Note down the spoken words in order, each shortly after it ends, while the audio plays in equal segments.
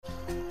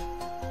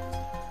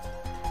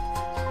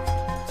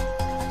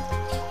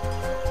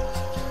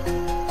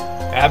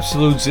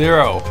Absolute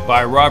Zero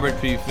by Robert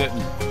P.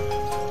 Fitton.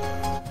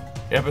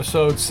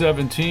 Episode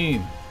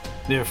 17.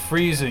 They're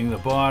freezing the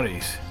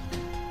bodies.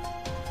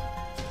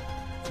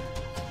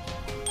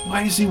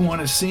 Why does he want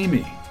to see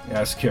me?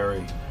 Asked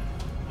Carrie.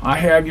 I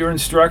have your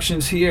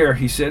instructions here,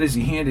 he said as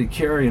he handed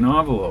Carrie an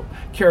envelope.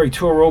 Carrie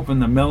tore open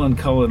the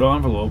melon-colored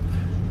envelope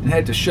and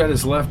had to shut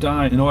his left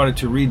eye in order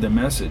to read the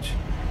message.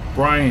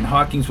 Brian,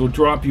 Hawkins will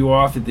drop you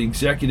off at the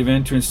executive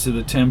entrance to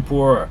the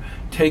Tempura.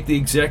 Take the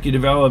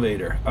executive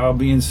elevator. I'll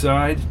be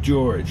inside.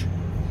 George.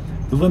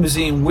 The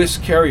limousine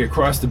whisked Carrie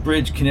across the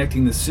bridge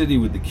connecting the city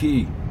with the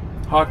quay.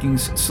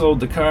 Hawkins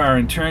slowed the car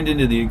and turned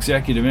into the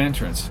executive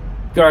entrance.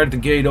 The guard at the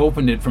gate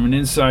opened it from an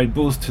inside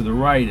booth to the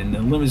right, and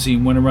the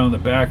limousine went around the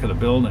back of the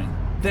building.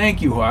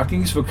 Thank you,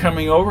 Hawkins, for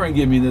coming over and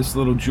giving me this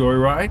little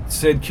joyride,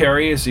 said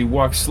Carrie as he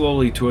walked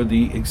slowly toward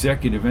the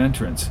executive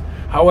entrance.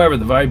 However,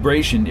 the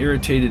vibration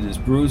irritated his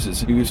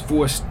bruises. He was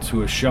forced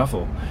to a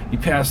shuffle. He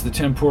passed the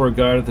Tempura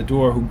guard at the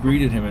door, who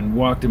greeted him and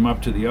walked him up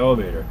to the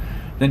elevator.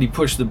 Then he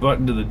pushed the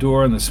button to the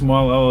door and the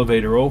small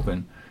elevator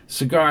opened,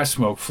 cigar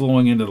smoke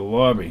flowing into the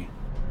lobby.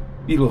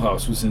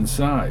 Beetlehouse was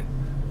inside.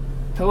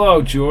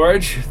 Hello,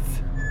 George.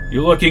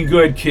 You're looking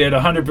good, kid.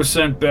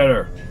 100%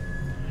 better.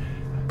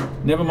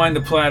 Never mind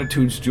the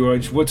platitudes,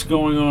 George. What's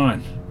going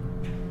on?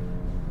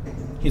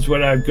 Here's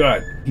what I've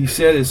got, he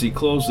said as he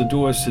closed the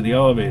doors to the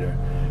elevator.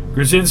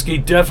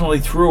 Grzinski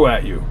definitely threw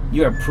at you.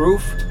 You have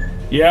proof?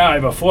 Yeah, I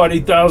have a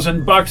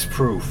 $40,000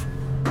 proof.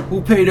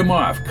 Who paid him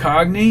off?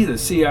 Cogni? The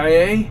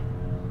CIA?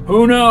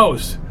 Who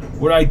knows?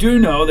 What I do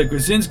know that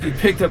Grzinski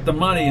picked up the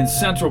money in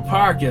Central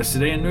Park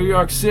yesterday in New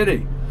York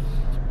City.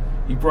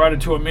 He brought it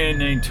to a man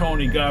named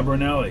Tony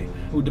Gabrinelli,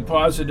 who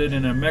deposited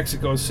in a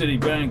Mexico City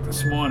bank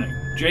this morning.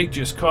 Jake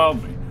just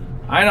called me.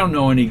 I don't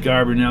know any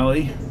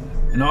Gabrinelli.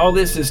 And all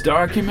this is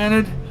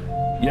documented?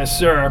 Yes,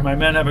 sir. My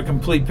men have a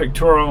complete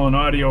pictorial and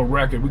audio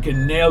record. We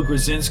can nail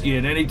Grzinski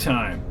at any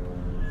time.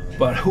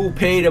 But who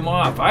paid him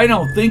off? I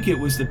don't think it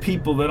was the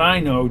people that I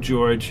know,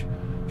 George.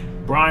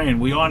 Brian,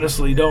 we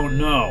honestly don't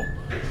know.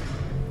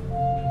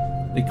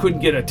 They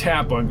couldn't get a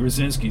tap on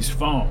Grzinski's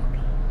phone.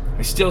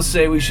 I still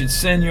say we should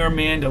send your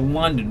man to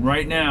London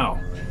right now.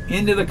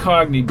 Into the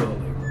Cogni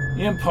building.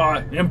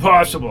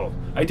 Impossible.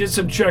 I did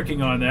some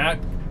checking on that.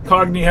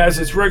 Cogni has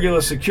its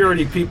regular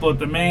security people at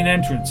the main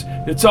entrance.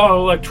 It's all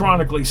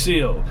electronically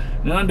sealed.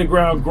 An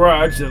underground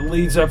garage that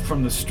leads up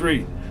from the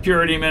street.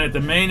 Security men at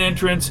the main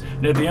entrance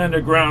and at the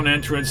underground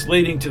entrance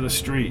leading to the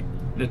street.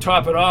 To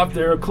top it off,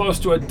 there are close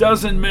to a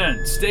dozen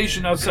men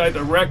stationed outside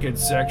the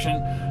records section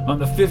on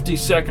the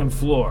 52nd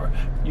floor.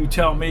 You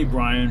tell me,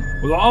 Brian.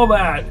 With all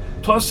that,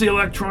 plus the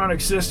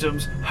electronic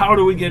systems, how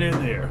do we get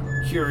in there?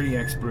 Security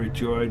expert,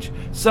 George.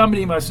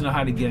 Somebody must know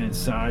how to get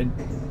inside.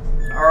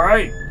 All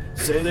right.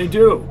 Say they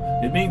do.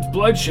 It means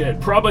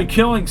bloodshed, probably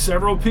killing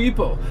several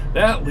people.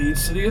 That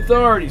leads to the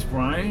authorities,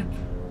 Brian.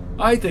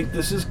 I think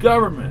this is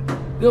government.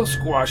 They'll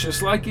squash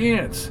us like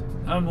ants.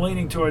 I'm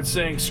leaning towards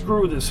saying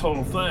screw this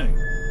whole thing.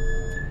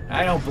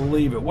 I don't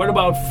believe it. What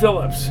about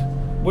Phillips?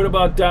 What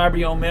about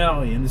Darby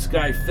O'Malley and this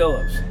guy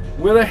Phillips?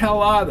 Where the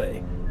hell are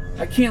they?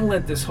 I can't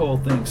let this whole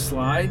thing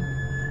slide.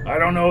 I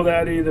don't know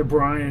that either,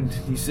 Brian,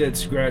 he said,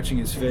 scratching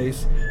his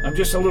face. I'm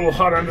just a little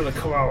hot under the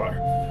collar.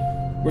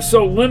 We're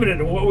so limited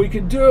in what we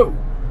can do.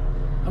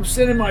 I'm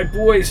sending my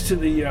boys to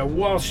the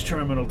Walsh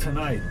terminal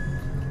tonight.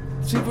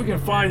 See if we can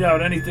find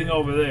out anything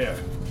over there.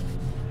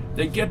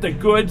 They get the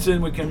goods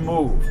and we can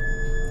move.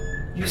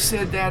 You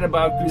said that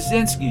about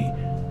Grzinski,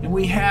 and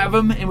we have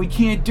him and we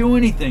can't do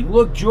anything.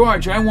 Look,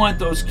 George, I want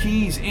those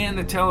keys and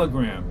the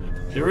telegram.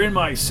 They're in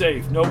my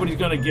safe. Nobody's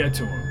going to get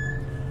to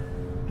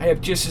them. I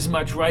have just as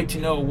much right to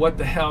know what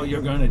the hell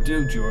you're going to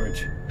do,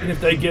 George. And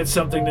if they get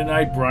something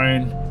tonight,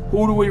 Brian,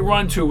 who do we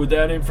run to with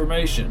that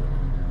information?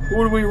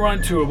 Who do we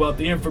run to about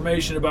the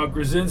information about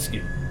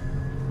Grzinski?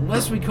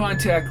 Unless we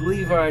contact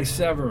Levi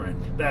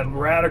Severin, that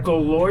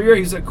radical lawyer,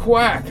 he's a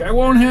quack. I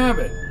won't have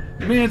it.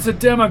 The man's a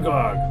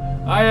demagogue.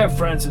 I have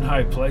friends in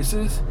high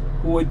places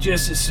who would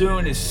just as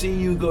soon as see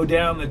you go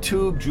down the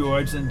tube,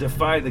 George, than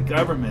defy the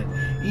government.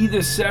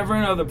 Either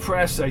Severin or the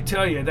press, I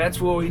tell you, that's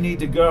where we need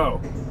to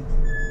go.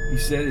 He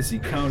said as he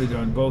counted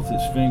on both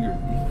his fingers.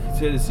 He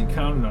said as he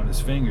counted on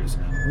his fingers.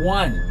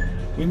 1.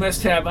 We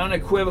must have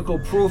unequivocal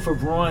proof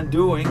of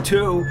wrongdoing.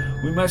 2.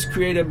 We must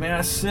create a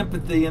mass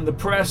sympathy in the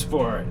press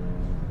for it.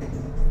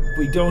 If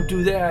we don't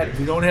do that, if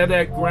we don't have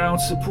that ground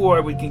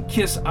support, we can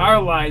kiss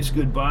our lives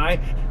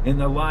goodbye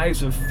and the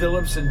lives of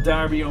Phillips and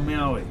Darby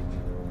O'Malley.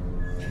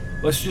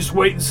 Let's just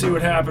wait and see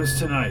what happens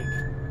tonight.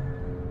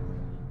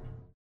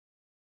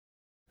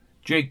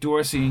 Jake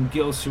Dorsey and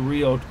Gil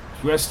Surreal,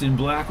 dressed in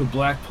black with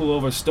black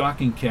pullover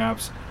stocking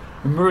caps,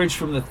 emerged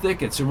from the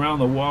thickets around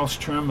the Walsh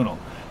terminal.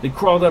 They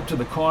crawled up to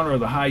the corner of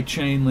the high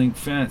chain-link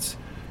fence.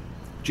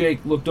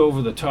 Jake looked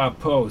over the top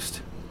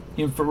post.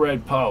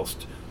 Infrared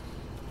pulsed.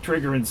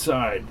 Trigger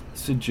inside,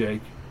 said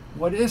Jake.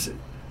 What is it?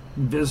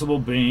 Invisible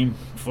beam,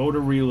 photo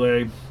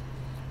relay.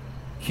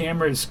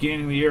 Camera is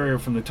scanning the area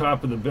from the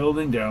top of the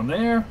building down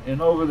there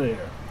and over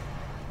there.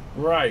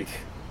 Right.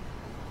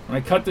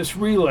 When I cut this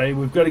relay,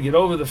 we've got to get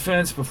over the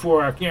fence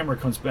before our camera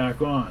comes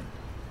back on.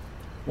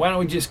 Why don't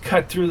we just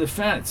cut through the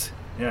fence?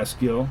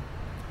 Asked Gil.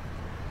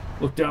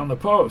 Look down the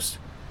post,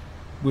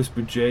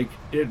 whispered Jake.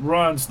 It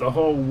runs the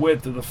whole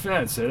width of the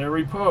fence at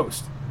every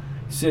post,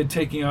 he said,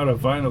 taking out a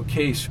vinyl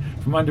case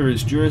from under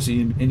his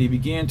jersey, and he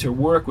began to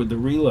work with the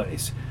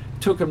relays.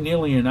 It took him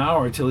nearly an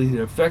hour till he had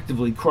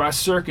effectively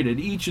cross-circuited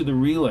each of the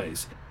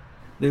relays.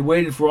 They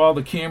waited for all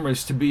the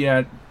cameras to be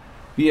at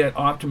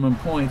optimum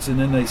points, and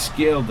then they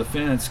scaled the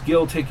fence,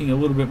 Gil taking a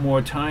little bit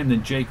more time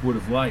than Jake would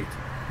have liked.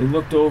 They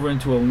looked over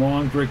into a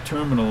long brick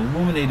terminal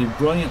illuminated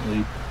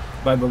brilliantly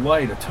by the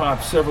light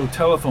atop several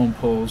telephone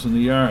poles in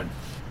the yard.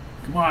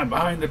 Come on,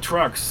 behind the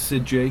trucks,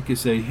 said Jake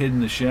as they hid in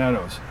the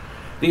shadows.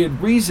 They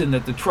had reasoned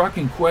that the truck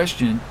in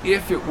question,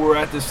 if it were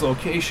at this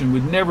location,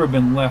 would never have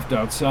been left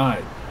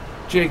outside.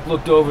 Jake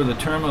looked over the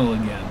terminal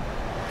again.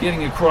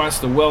 Getting across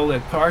the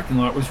well-lit parking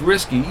lot was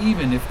risky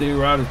even if they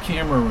were out of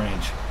camera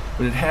range,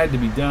 but it had to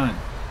be done.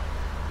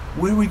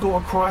 Where do we go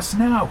across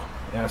now?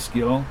 Asked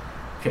Gil.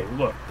 Okay,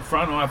 look, the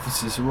front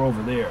offices are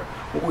over there.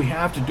 What we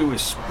have to do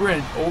is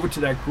sprint over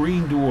to that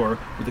green door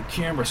where the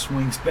camera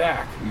swings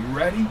back. Are you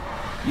ready?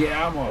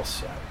 Yeah, I'm all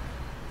set.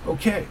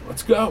 Okay,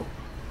 let's go.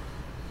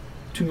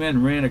 Two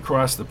men ran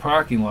across the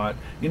parking lot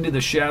into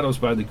the shadows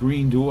by the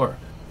green door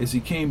as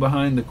he came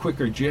behind the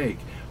quicker Jake,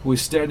 who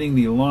was steadying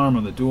the alarm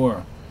on the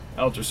door.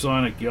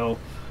 Ultrasonic, Gil.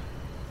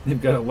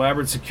 They've got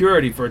elaborate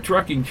security for a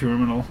trucking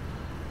terminal.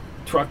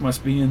 Truck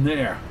must be in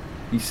there,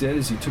 he said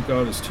as he took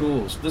out his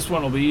tools. This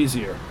one will be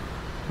easier.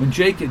 When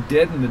Jake had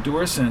deadened the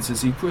door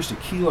sensors, he pushed a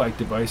key-like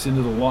device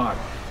into the lock,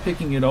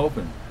 picking it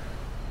open.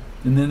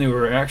 And then they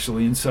were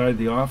actually inside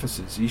the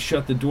offices. He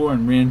shut the door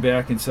and ran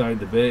back inside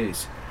the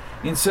bays.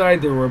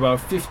 Inside there were about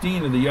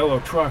 15 of the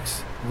yellow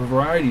trucks of a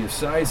variety of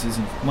sizes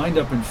lined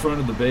up in front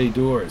of the bay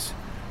doors.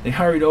 They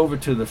hurried over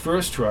to the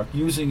first truck,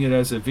 using it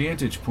as a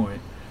vantage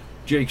point.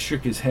 Jake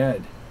shook his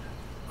head.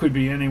 Could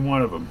be any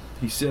one of them,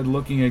 he said,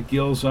 looking at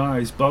Gil's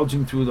eyes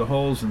bulging through the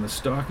holes in the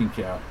stocking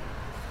cap.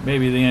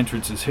 Maybe the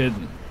entrance is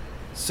hidden.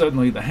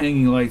 Suddenly the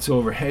hanging lights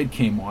overhead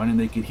came on, and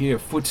they could hear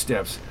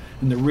footsteps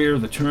in the rear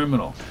of the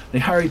terminal. They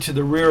hurried to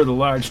the rear of the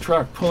large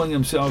truck, pulling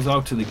themselves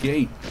out to the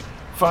gate.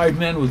 5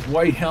 men with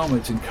white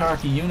helmets and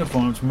khaki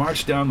uniforms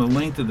marched down the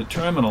length of the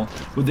terminal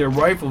with their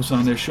rifles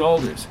on their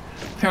shoulders.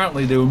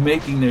 Apparently they were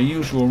making their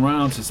usual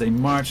rounds as they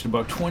marched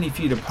about 20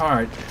 feet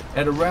apart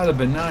at a rather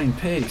benign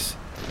pace.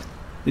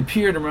 They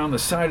peered around the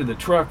side of the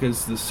truck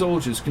as the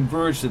soldiers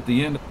converged at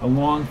the end of a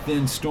long,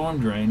 thin storm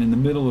drain in the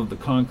middle of the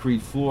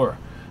concrete floor.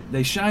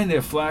 They shined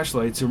their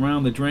flashlights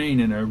around the drain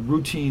in a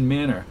routine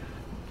manner,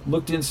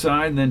 looked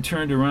inside, and then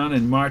turned around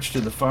and marched to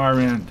the far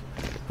end.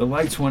 The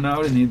lights went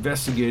out and the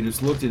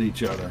investigators looked at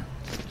each other.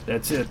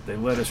 That's it, they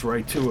led us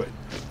right to it,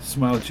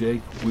 smiled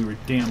Jake. We were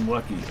damn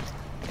lucky.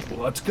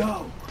 Well, let's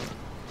go.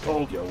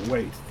 Hold your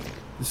wait.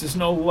 This is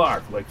no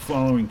lark like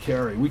following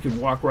Carrie. We could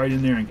walk right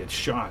in there and get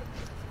shot.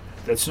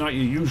 That's not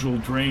your usual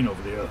drain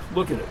over there.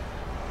 Look at it.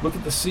 Look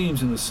at the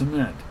seams in the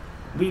cement,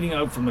 leading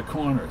out from the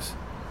corners.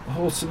 The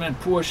whole cement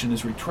portion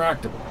is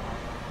retractable.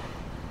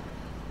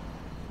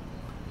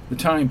 The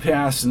time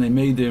passed and they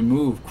made their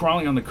move,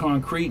 crawling on the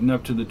concrete and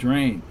up to the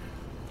drain.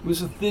 It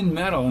was a thin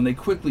metal and they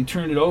quickly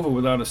turned it over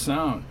without a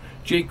sound.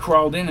 Jake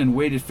crawled in and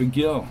waited for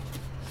Gil.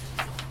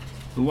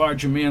 The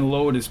larger man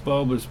lowered his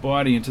bulbous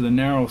body into the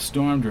narrow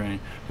storm drain,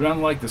 but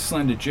unlike the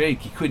slender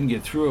Jake, he couldn't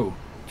get through.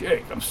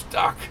 Jake, I'm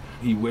stuck,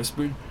 he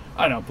whispered.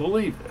 I don't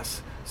believe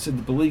this, said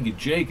the beleaguered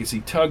Jake as he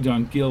tugged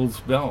on Gil's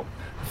belt.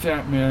 The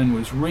fat man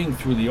was ringed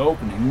through the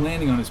opening,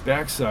 landing on his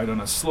backside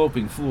on a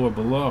sloping floor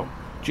below.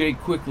 Jake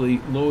quickly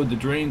lowered the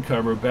drain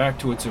cover back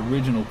to its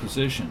original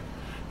position.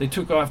 They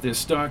took off their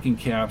stocking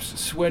caps,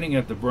 sweating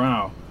at the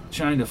brow,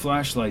 shined a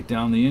flashlight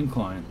down the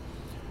incline.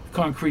 The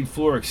concrete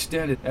floor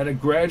extended at a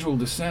gradual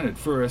descent at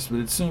first, but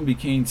it soon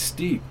became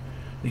steep.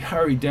 They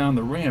hurried down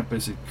the ramp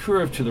as it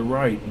curved to the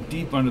right and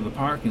deep under the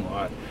parking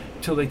lot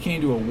until they came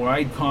to a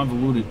wide,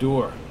 convoluted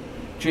door.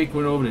 Jake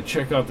went over to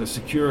check out the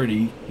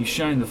security. He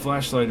shined the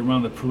flashlight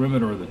around the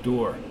perimeter of the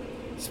door.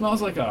 It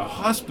smells like a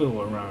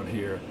hospital around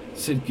here,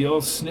 said Gil,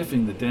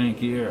 sniffing the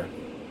dank air.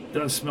 It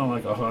does smell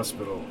like a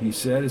hospital, he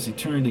said as he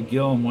turned to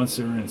Gil and once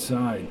they were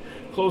inside.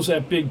 Close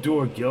that big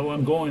door, Gil.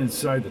 I'm going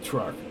inside the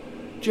truck.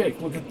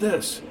 Jake, look at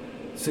this,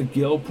 said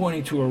Gil,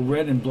 pointing to a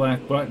red and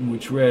black button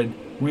which read,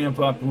 Ramp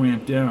up,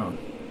 ramp down.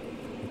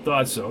 I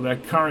thought so.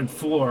 That current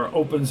floor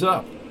opens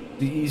up.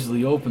 They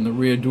easily opened the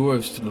rear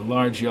doors to the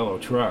large yellow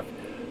truck.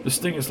 This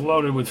thing is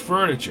loaded with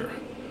furniture.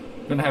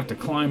 I'm gonna have to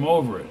climb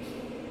over it.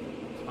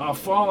 I'll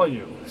follow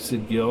you,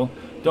 said Gil.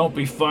 Don't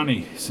be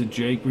funny, said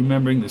Jake,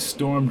 remembering the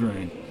storm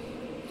drain.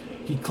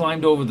 He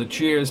climbed over the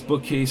chairs,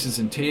 bookcases,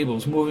 and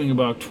tables, moving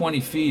about 20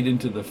 feet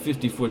into the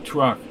 50-foot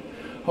truck.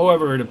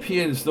 However, it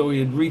appeared as though he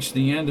had reached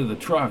the end of the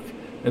truck,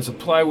 as a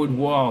plywood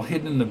wall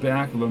hidden in the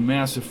back of a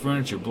mass of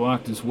furniture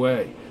blocked his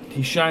way.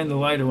 He shined the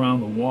light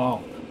around the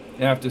wall.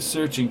 After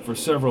searching for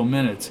several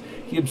minutes,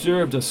 he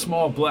observed a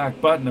small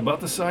black button about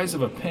the size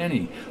of a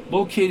penny,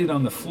 located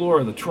on the floor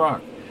of the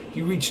truck.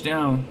 He reached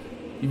down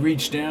He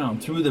reached down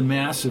through the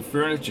mass of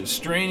furniture,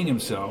 straining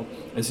himself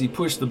as he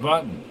pushed the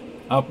button.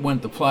 Up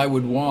went the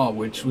plywood wall,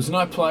 which was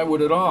not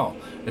plywood at all,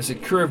 as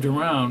it curved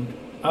around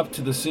up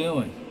to the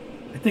ceiling.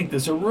 "I think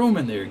there's a room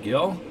in there,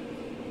 Gil,"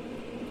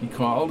 he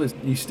called as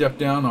he stepped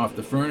down off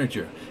the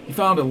furniture. He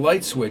found a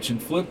light switch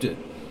and flipped it.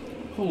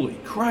 "Holy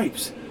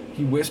cripes,"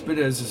 he whispered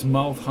as his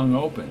mouth hung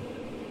open.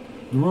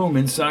 The room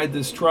inside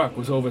this truck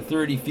was over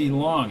 30 feet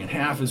long and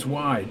half as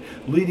wide,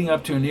 leading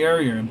up to an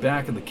area in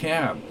back of the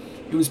cab.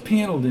 It was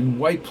paneled in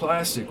white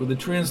plastic with a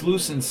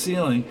translucent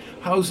ceiling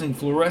housing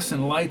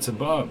fluorescent lights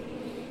above.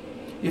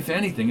 If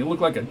anything, it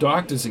looked like a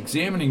doctor's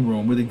examining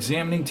room with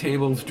examining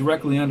tables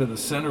directly under the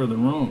center of the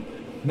room.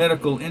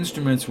 Medical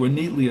instruments were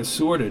neatly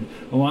assorted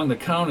along the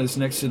counters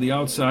next to the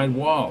outside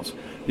walls.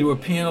 There were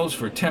panels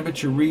for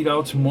temperature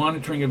readouts,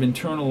 monitoring of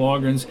internal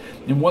organs,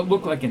 and what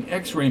looked like an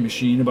X-ray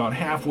machine about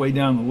halfway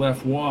down the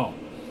left wall.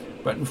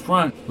 But in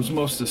front was the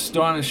most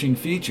astonishing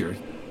feature,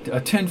 a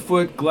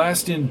 10-foot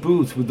glassed-in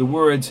booth with the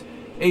words,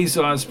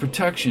 "Azaz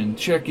Protection,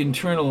 check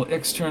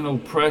internal-external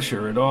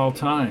pressure at all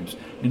times,"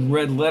 in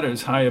red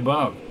letters high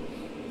above.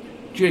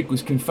 Jake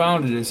was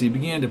confounded as he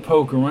began to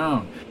poke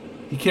around.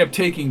 He kept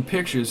taking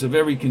pictures of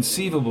every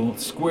conceivable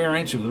square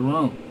inch of the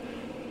room.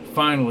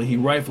 Finally, he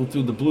rifled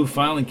through the blue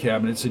filing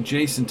cabinets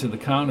adjacent to the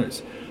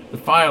counters. The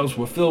files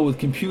were filled with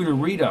computer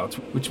readouts,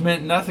 which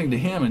meant nothing to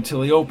him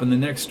until he opened the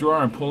next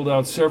drawer and pulled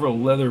out several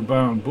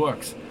leather-bound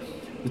books.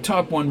 The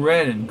top one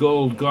read in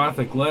gold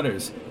Gothic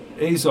letters,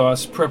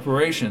 "Azos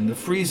Preparation, the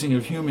Freezing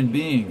of Human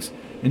Beings,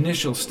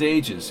 Initial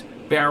Stages,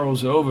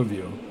 Barrow's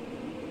Overview."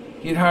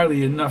 He had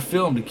hardly enough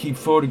film to keep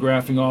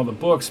photographing all the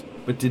books,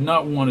 but did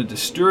not want to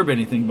disturb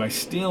anything by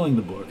stealing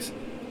the books.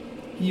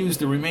 He used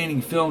the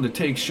remaining film to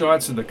take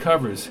shots of the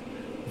covers,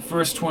 the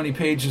first 20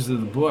 pages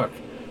of the book.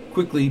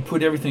 Quickly, he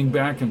put everything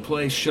back in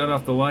place, shut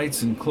off the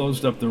lights, and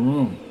closed up the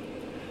room.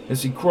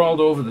 Before he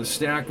crawled over the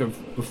stack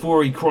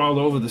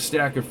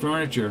of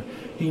furniture,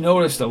 he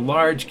noticed a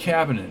large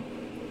cabinet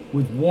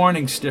with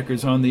warning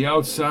stickers on the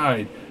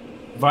outside,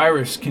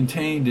 virus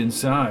contained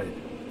inside.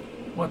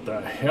 "What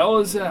the hell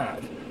is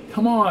that?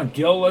 Come on,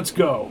 Gil, let's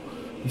go,"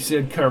 he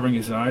said, covering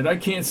his eyes. "I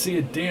can't see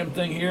a damn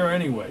thing here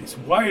anyways.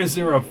 Why is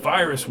there a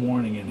virus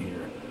warning in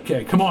here?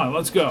 Okay, come on,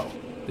 let's go."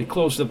 They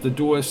closed up the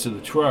doors to the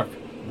truck.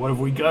 "What have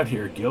we got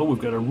here, Gil? We've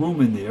got a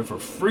room in there for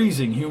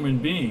freezing human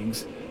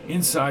beings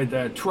inside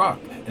that truck.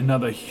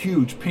 Another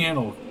huge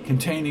panel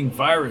containing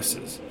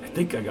viruses. I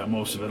think I got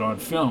most of it on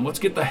film. Let's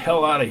get the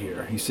hell out of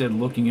here," he said,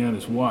 looking at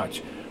his watch.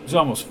 It was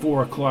almost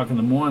 4 o'clock in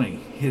the morning.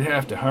 He'd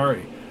have to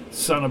hurry. The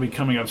sun will be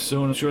coming up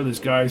soon. I'm sure there's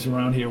guys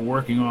around here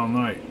working all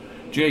night.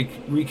 Jake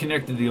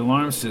reconnected the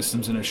alarm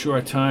systems in a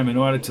short time in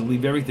order to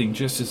leave everything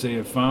just as they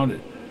had found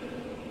it.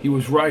 He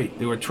was right.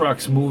 There were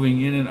trucks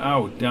moving in and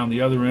out down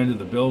the other end of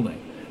the building.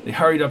 They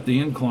hurried up the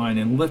incline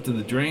and lifted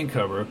the drain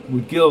cover,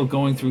 with Gil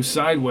going through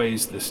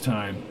sideways this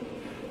time.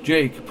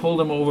 Jake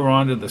pulled him over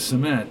onto the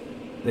cement.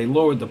 They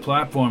lowered the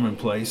platform in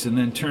place and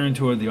then turned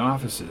toward the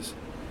offices.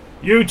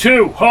 "You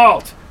two,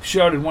 halt!"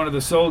 shouted one of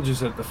the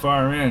soldiers at the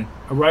far end.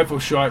 A rifle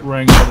shot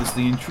rang out as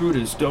the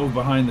intruders dove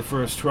behind the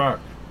first truck.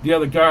 The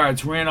other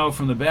guards ran out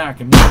from the back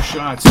and more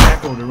shots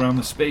echoed around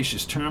the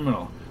spacious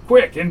terminal.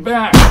 "Quick, and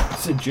back!"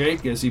 said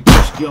Jake as he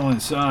pushed Gil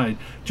inside,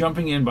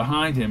 jumping in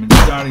behind him and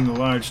starting the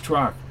large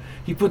truck.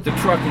 He put the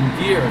truck in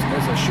gear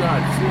as a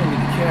shot flew into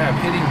the cab,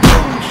 hitting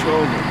Gil on the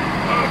shoulder.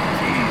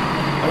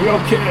 "Are you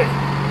okay?"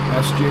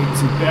 asked Jake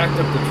as he backed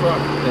up the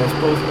truck as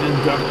both men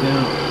ducked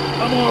down.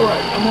 I'm all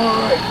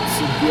right,"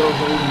 said Gil,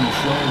 holding his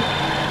shoulder.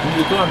 When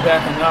he had gone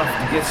back enough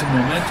to get some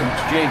momentum,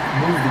 Jake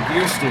moved the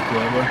gear stick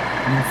lever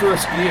and in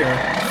first gear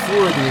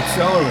floored the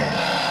accelerator.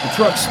 The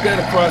truck sped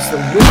across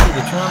the width of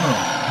the terminal.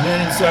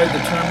 Men inside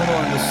the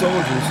terminal and the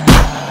soldiers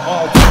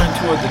all turned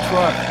toward the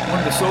truck. One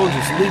of the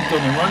soldiers leaped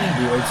on the running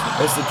boards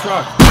as the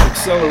truck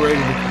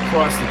accelerated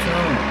across the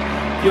terminal.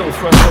 Gil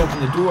thrust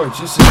open the door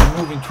just as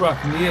the moving truck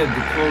neared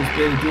the closed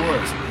bay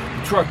doors.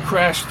 The truck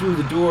crashed through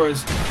the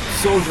doors.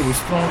 The soldier was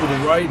thrown to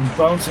the right and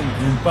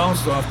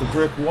bounced off the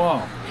brick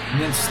wall,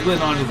 and then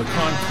slid onto the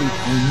concrete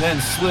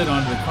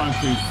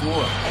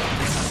floor.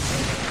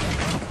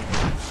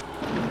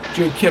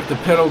 Jake kept the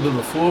pedal to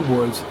the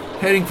floorboards,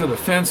 heading for the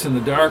fence in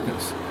the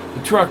darkness. The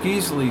truck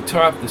easily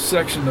toppled that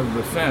section of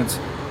the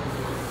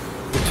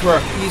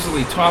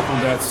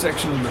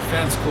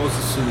fence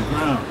closest to the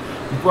ground.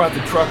 He brought the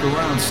truck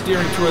around,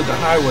 steering toward the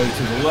highway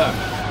to the left.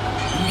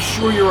 "Are you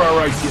sure you're all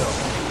right, Gil?"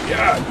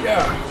 Yeah,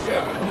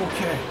 I'm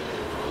okay.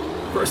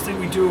 First thing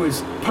we do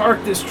is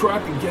park this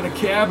truck and get a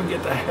cab and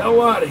get the hell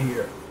out of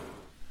here."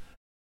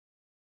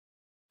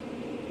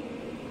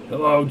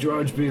 "Hello,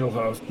 George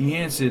Beetlehouse," he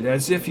answered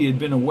as if he had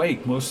been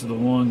awake most of the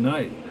long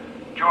night.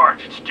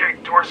 "George, it's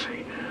Jake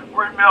Dorsey.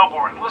 We're in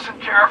Melbourne. Listen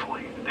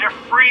carefully. They're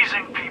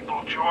freezing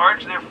people,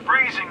 George. They're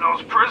freezing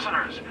those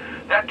prisoners.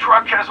 That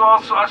truck has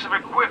all sorts of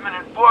equipment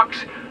and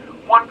books.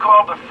 One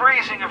called The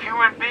Freezing of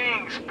Human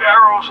Beings,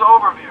 Barrow's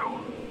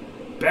Overview."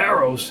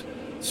 "Barrows?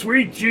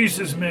 Sweet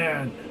Jesus,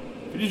 man.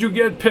 Did you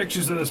get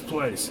pictures of this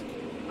place?"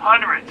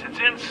 "Hundreds. It's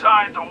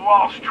inside the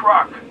Walsh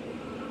truck.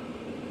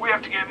 We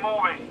have to get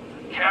moving.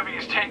 Cabby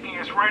is taking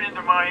us right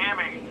into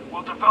Miami.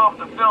 We'll develop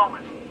the film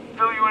and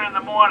fill you in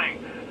the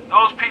morning.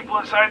 Those people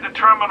inside the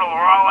terminal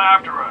are all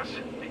after us.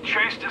 They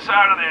chased us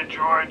out of there,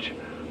 George.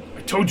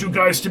 I told you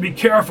guys to be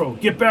careful.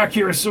 Get back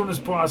here as soon as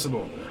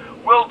possible.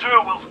 Will do.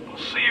 We'll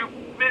see you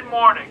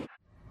mid-morning.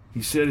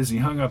 He said as he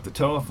hung up the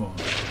telephone.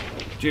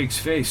 Jake's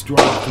face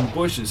dropped. From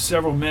bushes,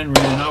 several men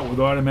ran out with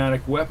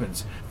automatic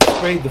weapons,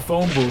 sprayed the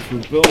phone booth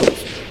with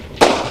bullets.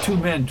 The two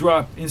men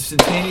dropped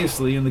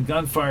instantaneously and the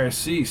gunfire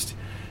ceased.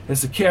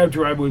 As the cab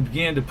driver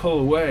began to pull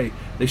away,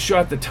 they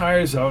shot the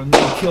tires out and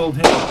then killed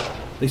him.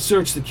 They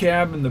searched the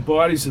cab and the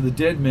bodies of the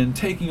dead men,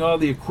 taking all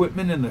the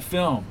equipment and the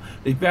film.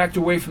 They backed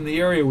away from the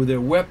area with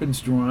their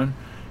weapons drawn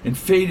and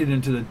faded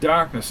into the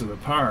darkness of the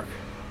park.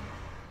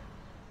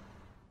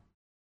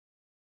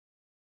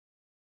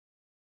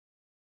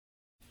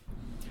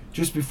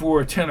 Just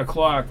before 10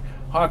 o'clock,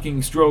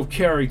 Hawkins drove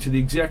Carey to the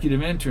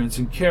executive entrance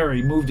and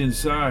Carey moved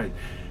inside.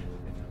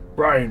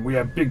 "Brian, we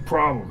have big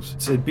problems,"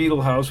 said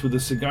Beetlehouse with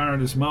a cigar in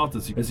his mouth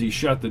as he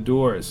shut the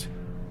doors.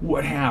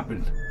 "What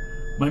happened?"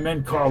 "My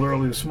men called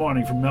early this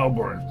morning from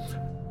Melbourne.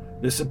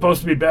 They're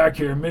supposed to be back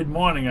here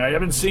mid-morning. I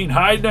haven't seen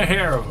hide nor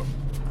hair of them.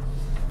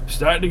 I'm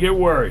starting to get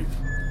worried."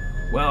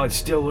 "Well, it's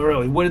still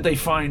early. What did they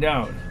find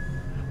out?"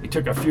 "They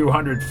took a few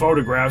hundred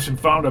photographs and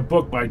found a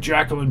book by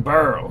Jacqueline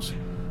Burroughs."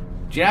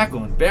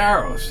 "Jacqueline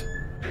Burroughs?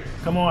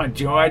 Come on,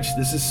 George.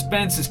 The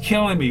suspense is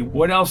killing me.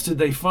 What else did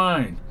they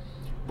find?"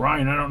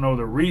 "Brian, I don't know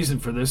the reason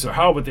for this or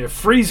how, but they're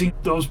freezing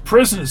those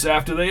prisoners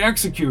after they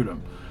execute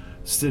them,"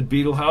 said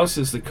Beetlehouse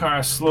as the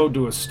car slowed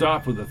to a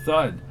stop with a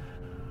thud.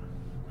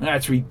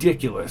 "That's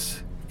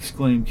ridiculous,"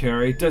 exclaimed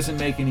Carey. "It doesn't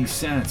make any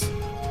sense."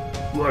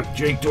 "Look,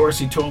 Jake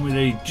Dorsey told me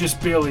they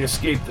just barely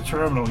escaped the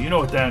terminal. You know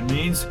what that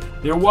means.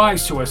 They're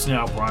wise to us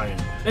now, Brian.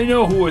 They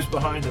know who was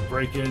behind the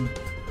break-in.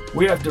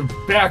 We have to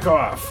back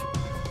off.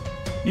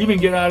 Even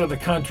get out of the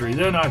country.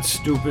 They're not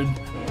stupid."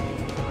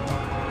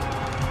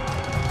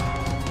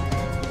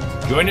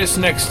 Join us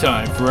next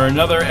time for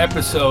another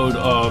episode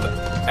of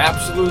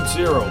Absolute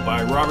Zero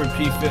by Robert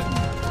P. Fitton.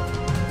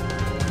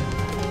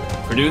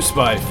 Produced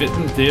by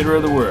Fitton Theater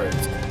of the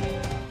Words.